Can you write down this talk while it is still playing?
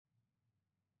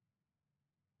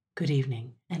Good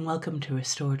evening, and welcome to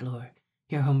Restored Lore,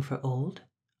 your home for old,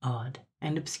 odd,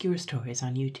 and obscure stories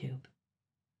on YouTube.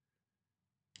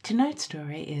 Tonight's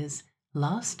story is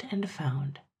Lost and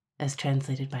Found, as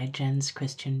translated by Jens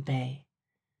Christian Bay.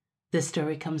 This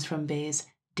story comes from Bay's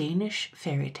Danish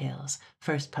fairy tales,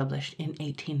 first published in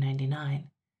 1899.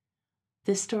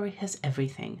 This story has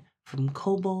everything from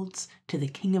kobolds to the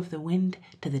king of the wind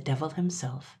to the devil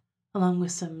himself, along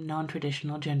with some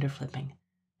non-traditional gender flipping.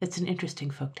 It's an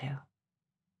interesting folktale.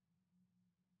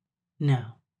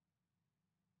 Now,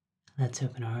 let's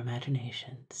open our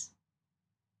imaginations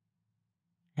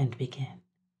and begin.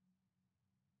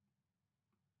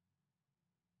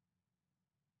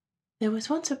 There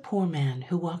was once a poor man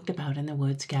who walked about in the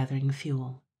woods gathering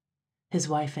fuel. His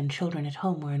wife and children at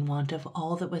home were in want of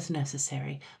all that was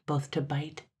necessary, both to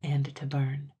bite and to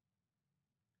burn.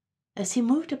 As he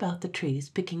moved about the trees,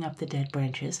 picking up the dead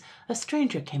branches, a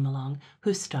stranger came along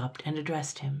who stopped and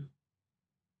addressed him.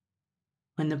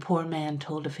 When the poor man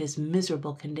told of his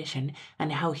miserable condition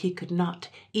and how he could not,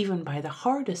 even by the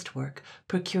hardest work,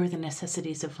 procure the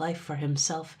necessities of life for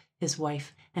himself, his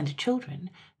wife, and children,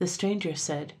 the stranger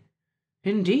said,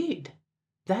 "Indeed,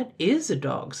 that is a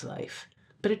dog's life,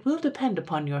 but it will depend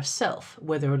upon yourself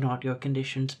whether or not your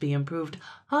conditions be improved.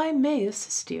 I may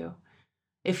assist you.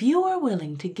 If you are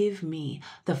willing to give me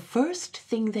the first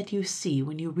thing that you see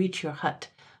when you reach your hut,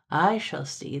 I shall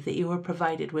see that you are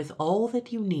provided with all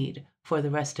that you need for the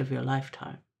rest of your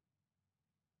lifetime."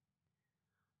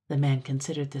 The man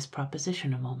considered this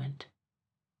proposition a moment.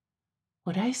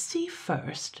 "What I see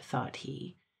first," thought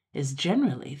he, "is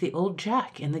generally the old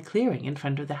jack in the clearing in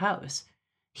front of the house.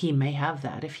 He may have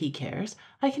that if he cares.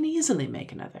 I can easily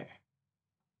make another."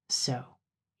 So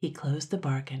he closed the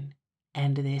bargain,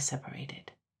 and they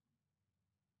separated.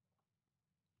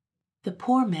 The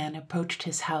poor man approached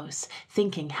his house,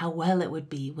 thinking how well it would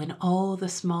be when all the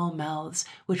small mouths,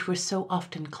 which were so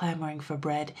often clamoring for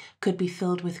bread, could be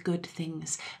filled with good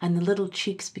things, and the little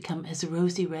cheeks become as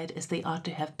rosy red as they ought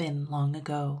to have been long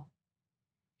ago.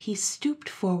 He stooped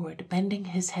forward, bending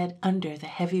his head under the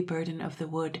heavy burden of the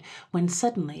wood, when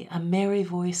suddenly a merry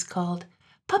voice called,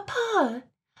 "Papa!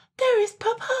 There is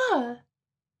Papa!"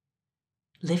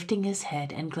 Lifting his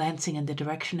head and glancing in the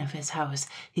direction of his house,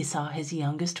 he saw his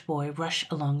youngest boy rush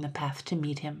along the path to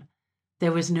meet him.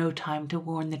 There was no time to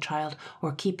warn the child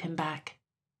or keep him back.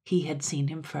 He had seen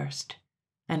him first,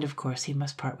 and of course he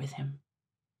must part with him.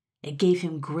 It gave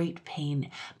him great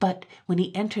pain, but when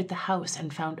he entered the house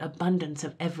and found abundance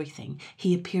of everything,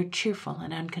 he appeared cheerful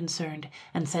and unconcerned,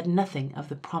 and said nothing of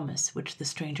the promise which the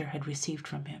stranger had received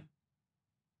from him.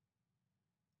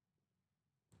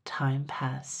 Time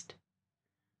passed.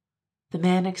 The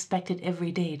man expected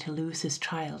every day to lose his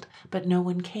child, but no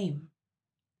one came.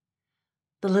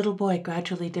 The little boy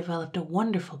gradually developed a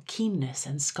wonderful keenness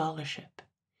and scholarship.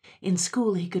 In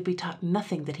school he could be taught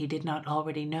nothing that he did not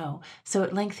already know, so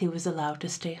at length he was allowed to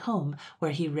stay home,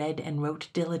 where he read and wrote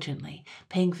diligently,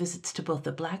 paying visits to both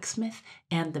the blacksmith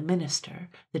and the minister,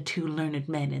 the two learned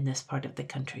men in this part of the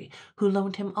country, who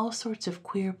loaned him all sorts of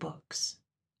queer books.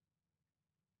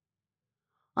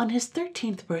 On his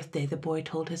 13th birthday, the boy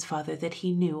told his father that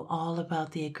he knew all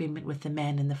about the agreement with the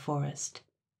man in the forest.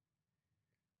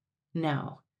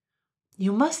 "Now,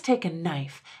 you must take a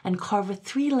knife and carve a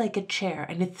 3-legged chair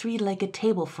and a 3-legged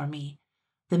table for me.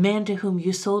 The man to whom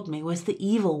you sold me was the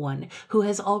evil one, who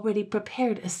has already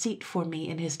prepared a seat for me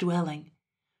in his dwelling.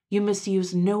 You must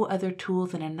use no other tool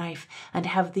than a knife, and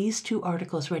have these 2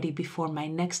 articles ready before my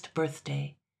next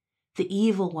birthday. The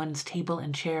evil one's table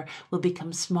and chair will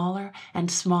become smaller and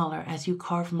smaller as you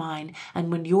carve mine, and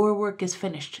when your work is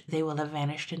finished, they will have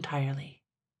vanished entirely."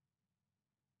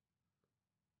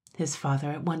 His father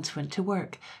at once went to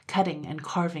work, cutting and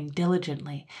carving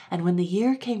diligently, and when the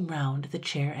year came round, the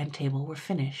chair and table were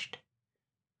finished.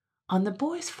 On the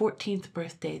boy's 14th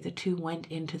birthday, the 2 went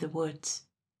into the woods.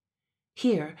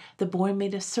 Here the boy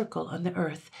made a circle on the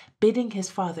earth, bidding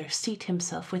his father seat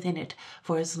himself within it,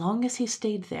 for as long as he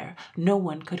stayed there, no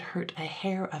one could hurt a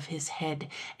hair of his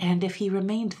head, and if he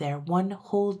remained there 1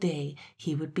 whole day,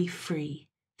 he would be free.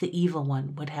 The evil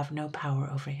one would have no power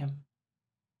over him.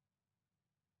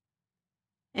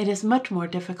 "It is much more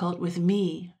difficult with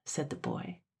me," said the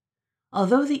boy.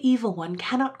 "Although the evil one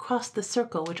cannot cross the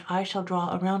circle which I shall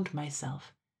draw around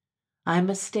myself, I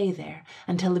must stay there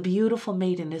until a beautiful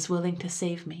maiden is willing to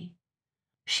save me.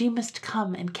 She must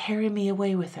come and carry me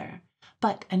away with her,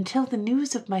 but until the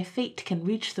news of my fate can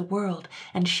reach the world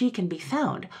and she can be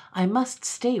found, I must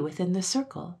stay within the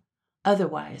circle.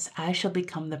 Otherwise I shall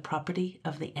become the property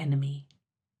of the enemy."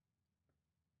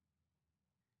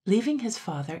 Leaving his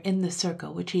father in the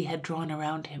circle which he had drawn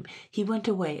around him, he went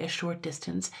away a short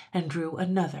distance and drew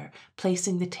another,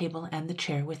 placing the table and the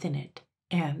chair within it.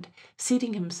 And,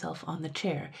 seating himself on the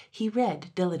chair, he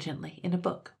read diligently in a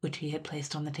book which he had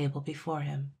placed on the table before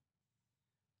him.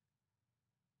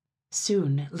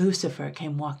 Soon Lucifer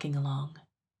came walking along.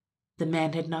 The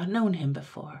man had not known him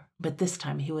before, but this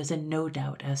time he was in no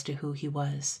doubt as to who he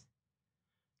was.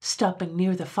 Stopping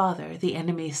near the father, the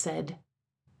enemy said,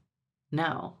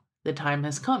 "Now, the time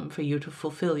has come for you to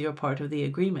fulfill your part of the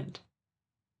agreement."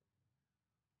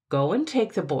 "Go and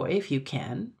take the boy if you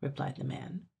can," replied the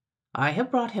man. "I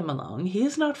have brought him along. He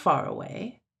is not far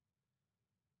away."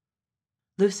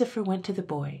 Lucifer went to the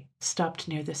boy, stopped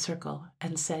near the circle,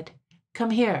 and said,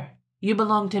 "Come here. You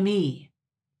belong to me."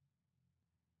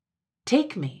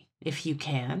 "Take me, if you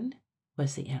can,"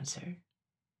 was the answer.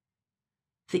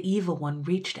 The evil one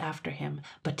reached after him,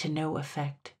 but to no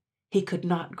effect. He could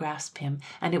not grasp him,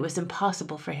 and it was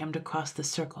impossible for him to cross the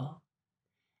circle.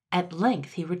 At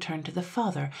length he returned to the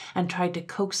father and tried to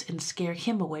coax and scare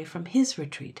him away from his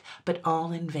retreat, but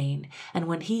all in vain, and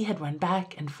when he had run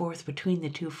back and forth between the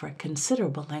two for a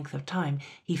considerable length of time,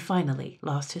 he finally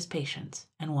lost his patience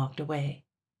and walked away.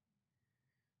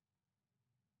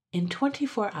 In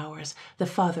 24 hours the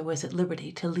father was at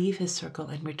liberty to leave his circle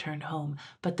and return home,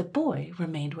 but the boy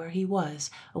remained where he was,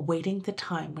 awaiting the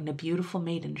time when a beautiful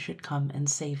maiden should come and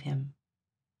save him.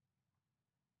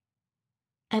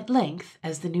 At length,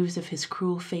 as the news of his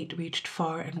cruel fate reached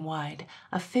far and wide,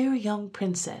 a fair young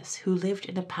princess who lived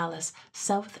in a palace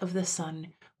south of the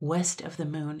sun, west of the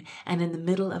moon, and in the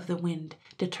middle of the wind,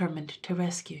 determined to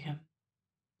rescue him.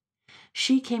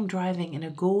 She came driving in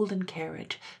a golden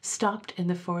carriage, stopped in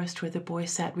the forest where the boy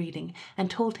sat reading,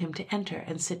 and told him to enter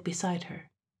and sit beside her.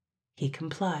 He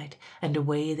complied, and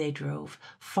away they drove,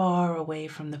 far away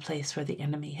from the place where the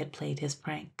enemy had played his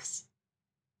pranks.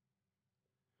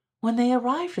 When they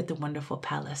arrived at the wonderful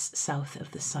palace south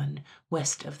of the sun,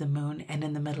 west of the moon, and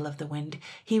in the middle of the wind,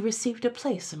 he received a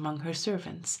place among her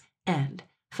servants, and,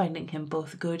 finding him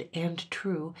both good and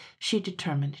true, she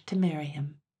determined to marry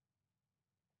him.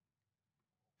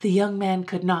 The young man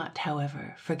could not,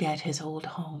 however, forget his old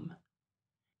home.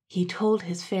 He told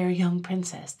his fair young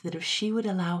princess that if she would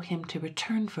allow him to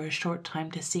return for a short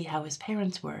time to see how his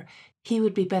parents were, he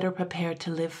would be better prepared to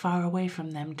live far away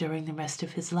from them during the rest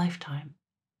of his lifetime.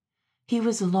 He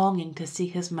was longing to see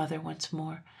his mother once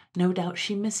more. No doubt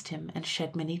she missed him and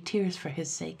shed many tears for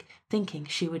his sake, thinking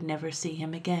she would never see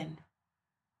him again.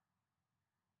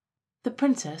 The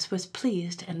princess was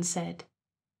pleased and said,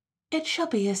 "It shall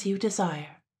be as you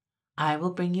desire. I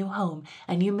will bring you home,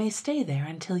 and you may stay there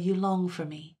until you long for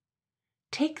me.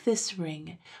 Take this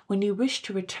ring. When you wish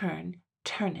to return,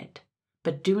 turn it,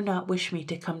 but do not wish me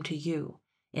to come to you.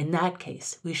 In that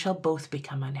case, we shall both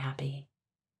become unhappy."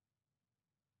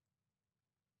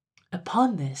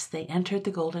 Upon this, they entered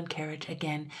the golden carriage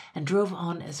again and drove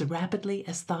on as rapidly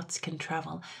as thoughts can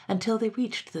travel until they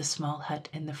reached the small hut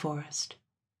in the forest.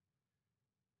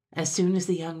 As soon as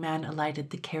the young man alighted,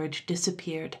 the carriage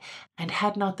disappeared, and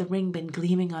had not the ring been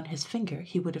gleaming on his finger,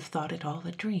 he would have thought it all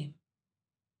a dream.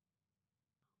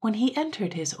 When he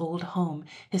entered his old home,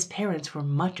 his parents were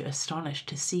much astonished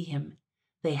to see him.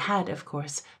 They had, of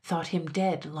course, thought him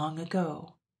dead long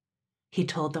ago. He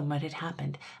told them what had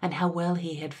happened, and how well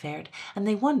he had fared, and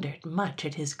they wondered much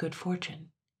at his good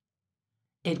fortune.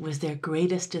 It was their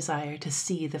greatest desire to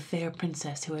see the fair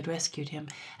princess who had rescued him,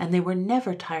 and they were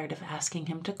never tired of asking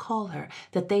him to call her,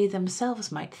 that they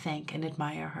themselves might thank and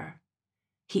admire her.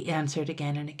 He answered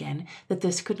again and again that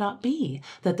this could not be,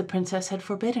 that the princess had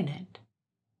forbidden it.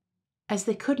 As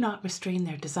they could not restrain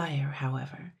their desire,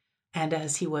 however, and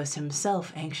as he was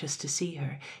himself anxious to see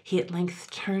her, he at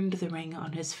length turned the ring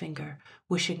on his finger,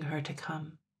 wishing her to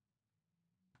come.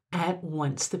 At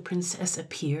once the princess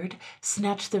appeared,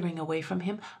 snatched the ring away from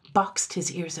him, boxed his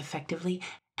ears effectively,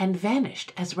 and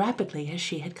vanished as rapidly as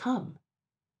she had come.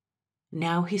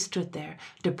 Now he stood there,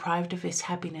 deprived of his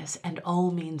happiness and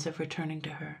all means of returning to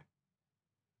her.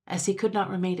 As he could not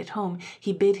remain at home,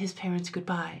 he bid his parents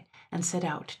goodbye and set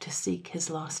out to seek his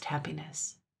lost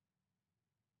happiness.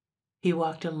 He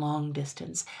walked a long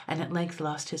distance and at length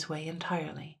lost his way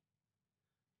entirely.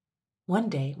 One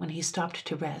day, when he stopped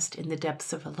to rest in the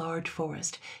depths of a large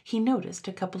forest, he noticed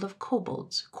a couple of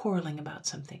kobolds quarreling about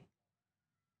something.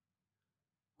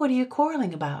 "What are you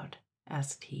quarreling about?"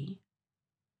 asked he.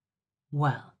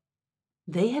 Well,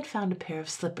 they had found a pair of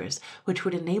slippers which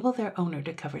would enable their owner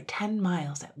to cover 10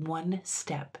 miles at one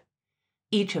step.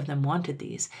 Each of them wanted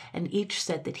these, and each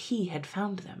said that he had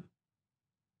found them.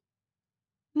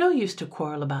 "No use to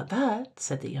quarrel about that,"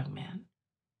 said the young man.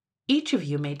 Each of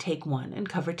you may take one and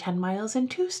cover 10 miles in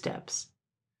 2 steps."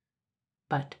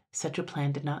 But such a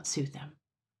plan did not suit them.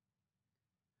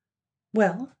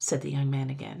 "Well," said the young man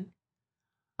again,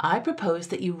 "I propose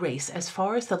that you race as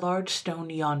far as the large stone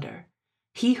yonder.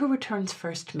 He who returns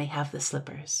first may have the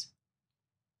slippers."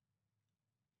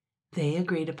 They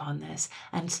agreed upon this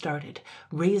and started,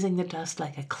 raising the dust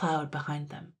like a cloud behind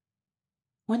them.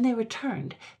 When they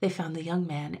returned, they found the young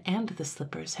man and the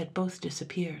slippers had both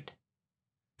disappeared.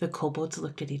 The kobolds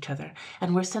looked at each other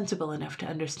and were sensible enough to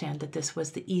understand that this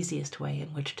was the easiest way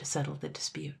in which to settle the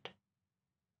dispute.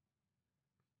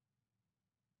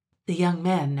 The young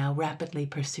man now rapidly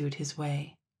pursued his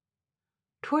way.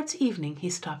 Towards evening he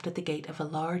stopped at the gate of a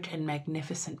large and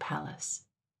magnificent palace.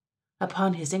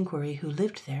 Upon his inquiry who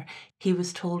lived there, he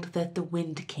was told that the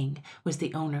Wind King was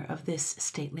the owner of this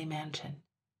stately mansion.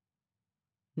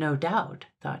 "No doubt,"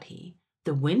 thought he,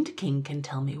 "the Wind King can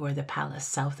tell me where the palace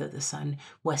south of the sun,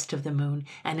 west of the moon,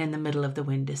 and in the middle of the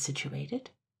wind is situated."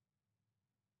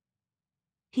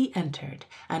 He entered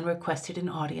and requested an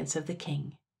audience of the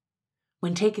king.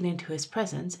 When taken into his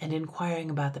presence and inquiring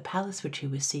about the palace which he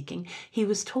was seeking, he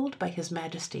was told by his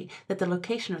majesty that the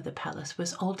location of the palace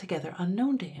was altogether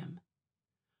unknown to him.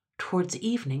 Towards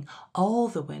evening, all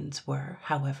the winds were,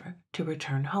 however, to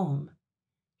return home.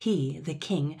 He, the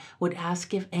king, would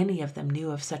ask if any of them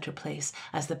knew of such a place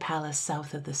as the palace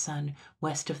south of the sun,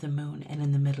 west of the moon, and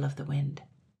in the middle of the wind.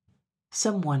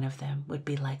 Some one of them would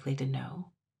be likely to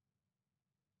know.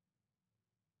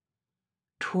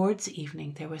 Towards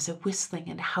evening there was a whistling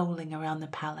and howling around the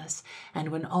palace, and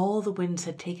when all the winds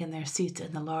had taken their seats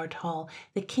in the large hall,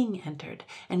 the king entered,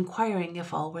 inquiring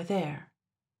if all were there.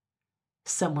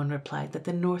 Someone replied that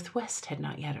the northwest had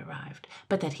not yet arrived,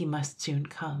 but that he must soon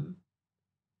come.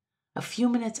 A few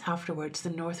minutes afterwards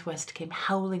the northwest came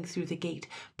howling through the gate,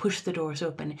 pushed the doors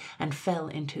open, and fell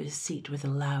into his seat with a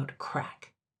loud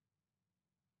crack.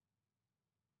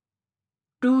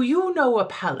 "Do you know a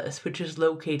palace which is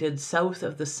located south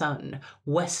of the sun,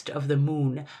 west of the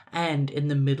moon, and in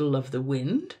the middle of the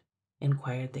wind?"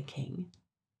 inquired the king.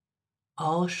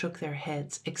 All shook their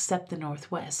heads except the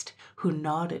northwest, who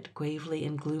nodded gravely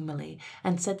and gloomily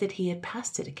and said that he had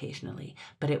passed it occasionally,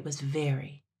 but it was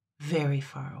very, very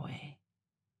far away.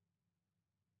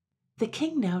 The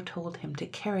king now told him to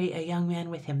carry a young man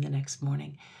with him the next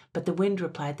morning, but the wind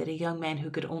replied that a young man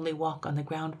who could only walk on the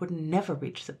ground would never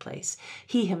reach the place.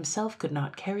 He himself could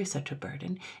not carry such a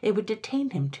burden, it would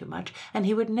detain him too much, and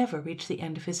he would never reach the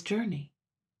end of his journey.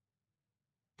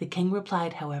 The king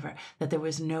replied, however, that there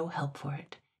was no help for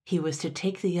it. He was to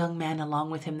take the young man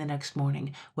along with him the next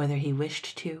morning, whether he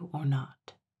wished to or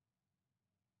not.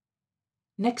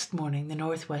 Next morning the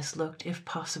northwest looked, if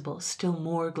possible, still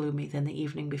more gloomy than the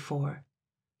evening before.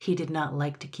 He did not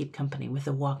like to keep company with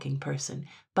a walking person,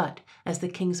 but, as the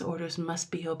king's orders must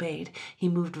be obeyed, he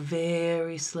moved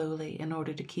very slowly in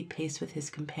order to keep pace with his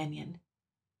companion.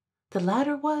 The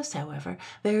latter was, however,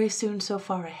 very soon so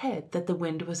far ahead that the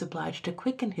wind was obliged to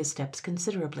quicken his steps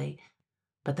considerably,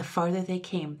 but the farther they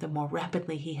came, the more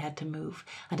rapidly he had to move,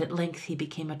 and at length he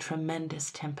became a tremendous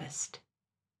tempest.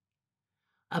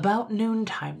 About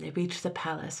noontime they reached the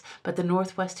palace, but the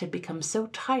northwest had become so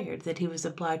tired that he was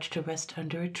obliged to rest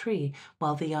under a tree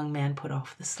while the young man put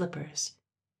off the slippers.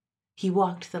 He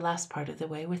walked the last part of the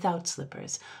way without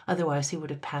slippers, otherwise he would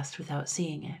have passed without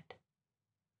seeing it.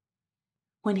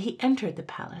 When he entered the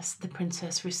palace, the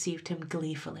princess received him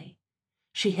gleefully.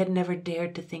 She had never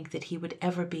dared to think that he would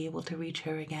ever be able to reach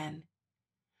her again.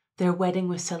 Their wedding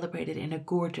was celebrated in a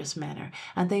gorgeous manner,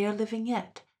 and they are living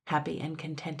yet, happy and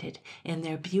contented, in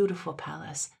their beautiful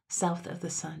palace, south of the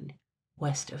sun,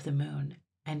 west of the moon,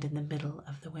 and in the middle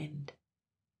of the wind.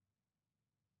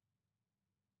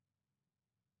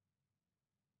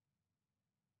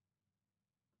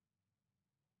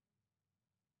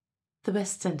 The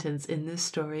best sentence in this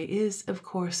story is, of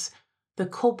course, the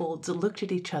kobolds looked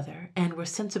at each other and were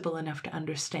sensible enough to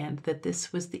understand that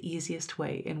this was the easiest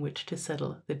way in which to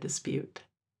settle the dispute.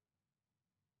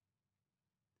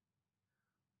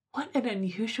 What an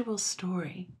unusual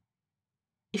story.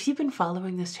 If you've been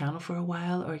following this channel for a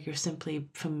while, or you're simply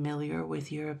familiar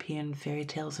with European fairy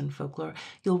tales and folklore,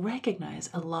 you'll recognize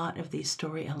a lot of these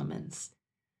story elements.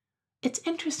 It's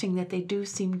interesting that they do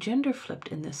seem gender flipped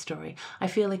in this story. I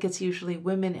feel like it's usually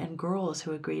women and girls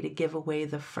who agree to give away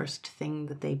the first thing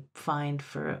that they find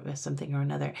for something or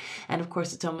another. And of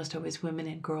course, it's almost always women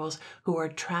and girls who are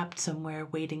trapped somewhere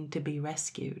waiting to be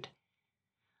rescued.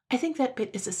 I think that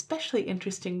bit is especially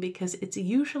interesting because it's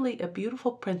usually a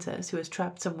beautiful princess who is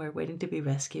trapped somewhere waiting to be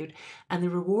rescued, and the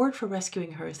reward for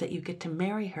rescuing her is that you get to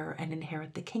marry her and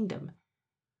inherit the kingdom.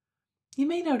 You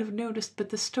may not have noticed, but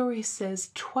the story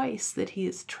says twice that he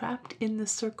is trapped in the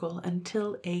circle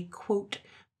until a, quote,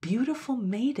 beautiful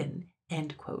maiden,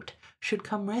 end quote, should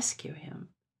come rescue him.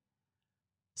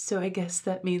 So I guess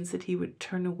that means that he would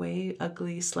turn away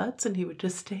ugly sluts and he would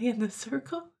just stay in the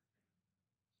circle.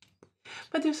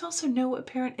 But there's also no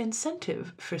apparent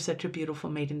incentive for such a beautiful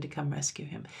maiden to come rescue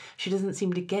him. She doesn't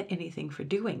seem to get anything for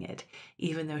doing it,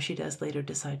 even though she does later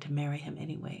decide to marry him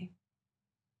anyway.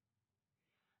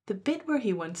 The bit where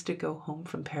he wants to go home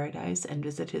from paradise and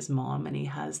visit his mom and he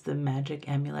has the magic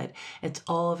amulet, it's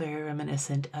all very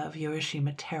reminiscent of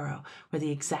Urashima Taro, where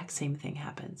the exact same thing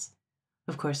happens.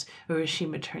 Of course,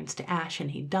 Urashima turns to ash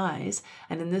and he dies,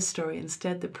 and in this story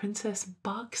instead the princess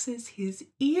boxes his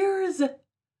ears,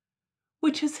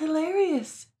 which is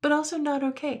hilarious, but also not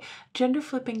okay. Gender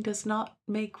flipping does not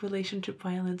make relationship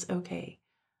violence okay.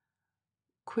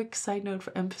 Quick side note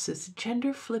for emphasis,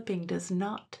 gender flipping does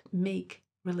not make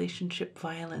relationship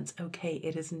violence okay.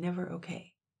 It is never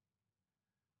okay.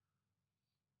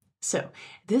 So,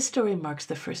 this story marks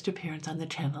the first appearance on the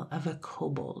channel of a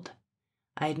kobold.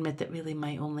 I admit that really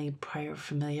my only prior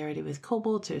familiarity with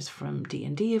kobolds is from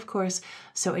D&D, of course,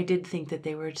 so I did think that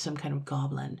they were some kind of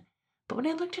goblin. But when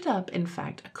I looked it up, in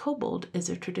fact, a kobold is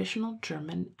a traditional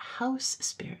German house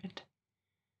spirit.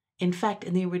 In fact,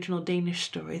 in the original Danish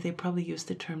story, they probably used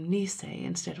the term nisse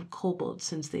instead of kobold,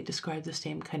 since they describe the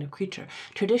same kind of creature.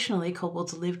 Traditionally,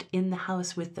 kobolds lived in the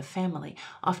house with the family,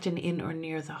 often in or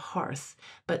near the hearth,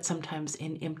 but sometimes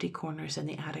in empty corners in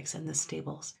the attics and the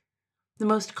stables. The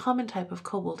most common type of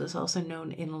kobold is also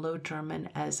known in Low German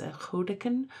as a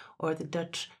godeken or the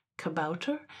Dutch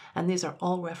kabouter, and these are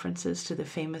all references to the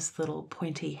famous little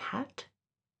pointy hat.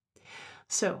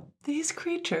 So, these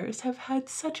creatures have had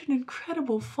such an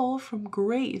incredible fall from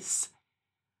grace.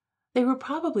 They were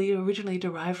probably originally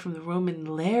derived from the Roman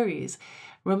lares.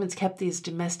 Romans kept these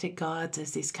domestic gods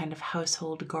as these kind of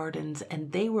household gardens,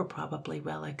 and they were probably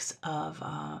relics of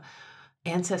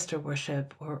ancestor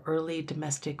worship or early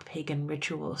domestic pagan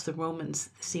rituals. The Romans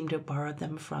seem to have borrowed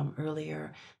them from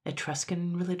earlier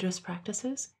Etruscan religious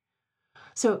practices.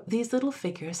 So these little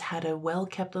figures had a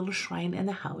well-kept little shrine in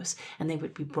the house, and they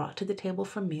would be brought to the table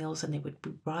for meals, and they would be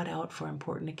brought out for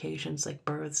important occasions like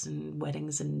births and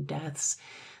weddings and deaths.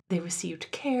 They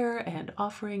received care and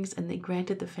offerings, and they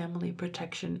granted the family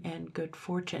protection and good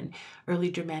fortune.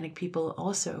 Early Germanic people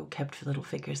also kept little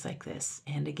figures like this,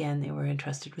 and again, they were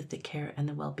entrusted with the care and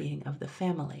the well-being of the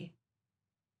family.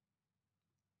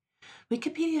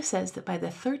 Wikipedia says that by the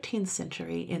 13th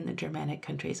century in the Germanic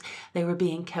countries, they were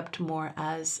being kept more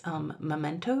as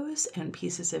mementos and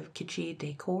pieces of kitschy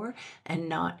decor and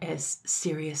not as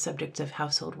serious subjects of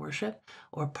household worship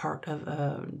or part of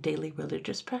a daily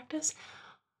religious practice.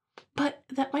 But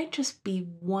that might just be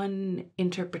one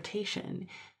interpretation.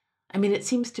 I mean, it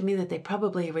seems to me that they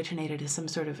probably originated as some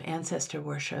sort of ancestor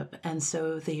worship, and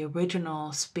so the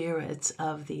original spirits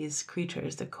of these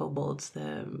creatures, the kobolds,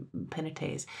 the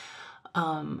penates,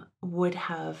 would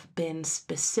have been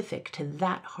specific to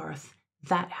that hearth,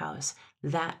 that house,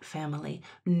 that family,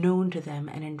 known to them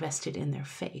and invested in their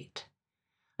fate.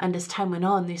 And as time went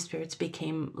on, these spirits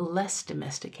became less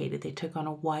domesticated. They took on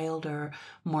a wilder,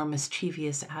 more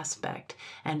mischievous aspect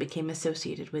and became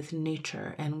associated with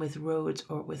nature and with roads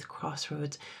or with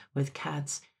crossroads, with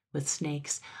cats, with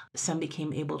snakes. Some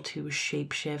became able to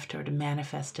shapeshift or to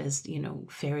manifest as,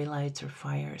 fairy lights or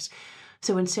fires.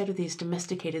 So instead of these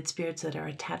domesticated spirits that are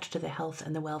attached to the health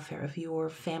and the welfare of your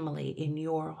family in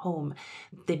your home,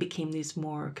 they became these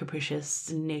more capricious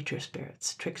nature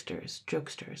spirits, tricksters,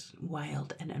 jokesters,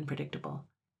 wild and unpredictable.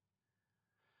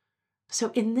 So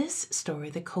in this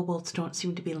story, the kobolds don't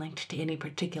seem to be linked to any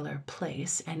particular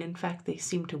place, and in fact they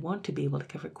seem to want to be able to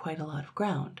cover quite a lot of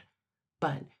ground.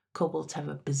 But kobolds have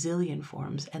a bazillion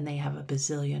forms and they have a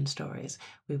bazillion stories.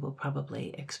 We will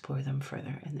probably explore them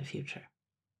further in the future.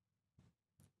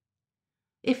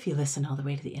 If you listen all the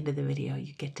way to the end of the video,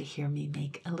 you get to hear me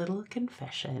make a little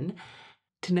confession.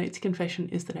 Tonight's confession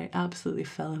is that I absolutely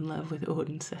fell in love with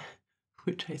Odense,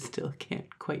 which I still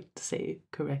can't quite say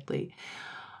correctly.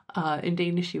 In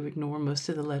Danish, you ignore most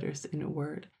of the letters in a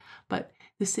word. But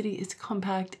the city is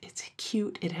compact, it's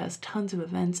cute, it has tons of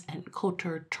events and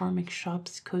culture, charming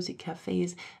shops, cozy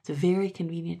cafes. It's very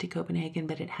convenient to Copenhagen,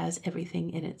 but it has everything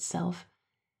in itself.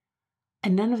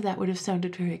 And none of that would have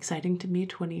sounded very exciting to me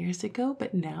 20 years ago,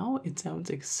 but now it sounds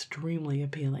extremely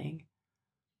appealing.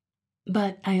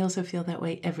 But I also feel that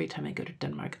way every time I go to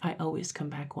Denmark. I always come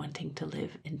back wanting to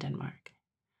live in Denmark.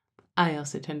 I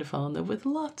also tend to fall in love with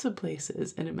lots of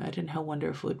places and imagine how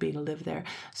wonderful it would be to live there.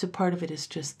 So part of it is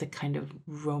just the kind of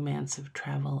romance of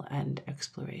travel and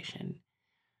exploration.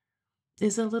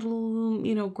 is a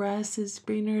little, grass is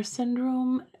greener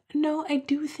syndrome. No, I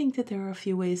do think that there are a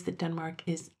few ways that Denmark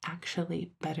is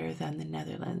actually better than the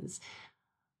Netherlands.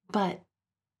 But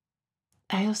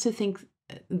I also think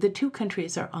the two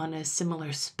countries are on a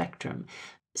similar spectrum.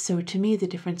 So to me, the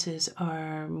differences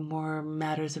are more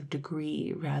matters of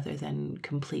degree rather than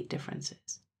complete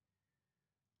differences.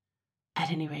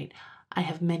 At any rate, I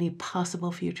have many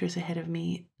possible futures ahead of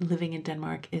me. Living in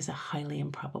Denmark is a highly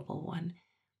improbable one.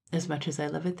 As much as I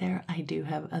love it there, I do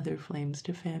have other flames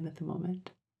to fan at the moment.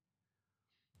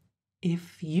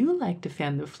 If you like to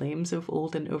fan the flames of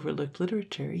old and overlooked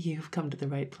literature, you've come to the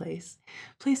right place.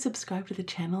 Please subscribe to the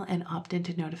channel and opt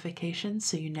into notifications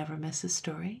so you never miss a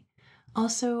story.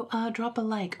 Also, drop a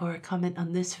like or a comment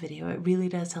on this video. It really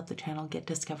does help the channel get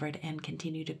discovered and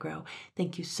continue to grow.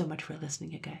 Thank you so much for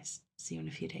listening, you guys. See you in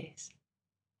a few days.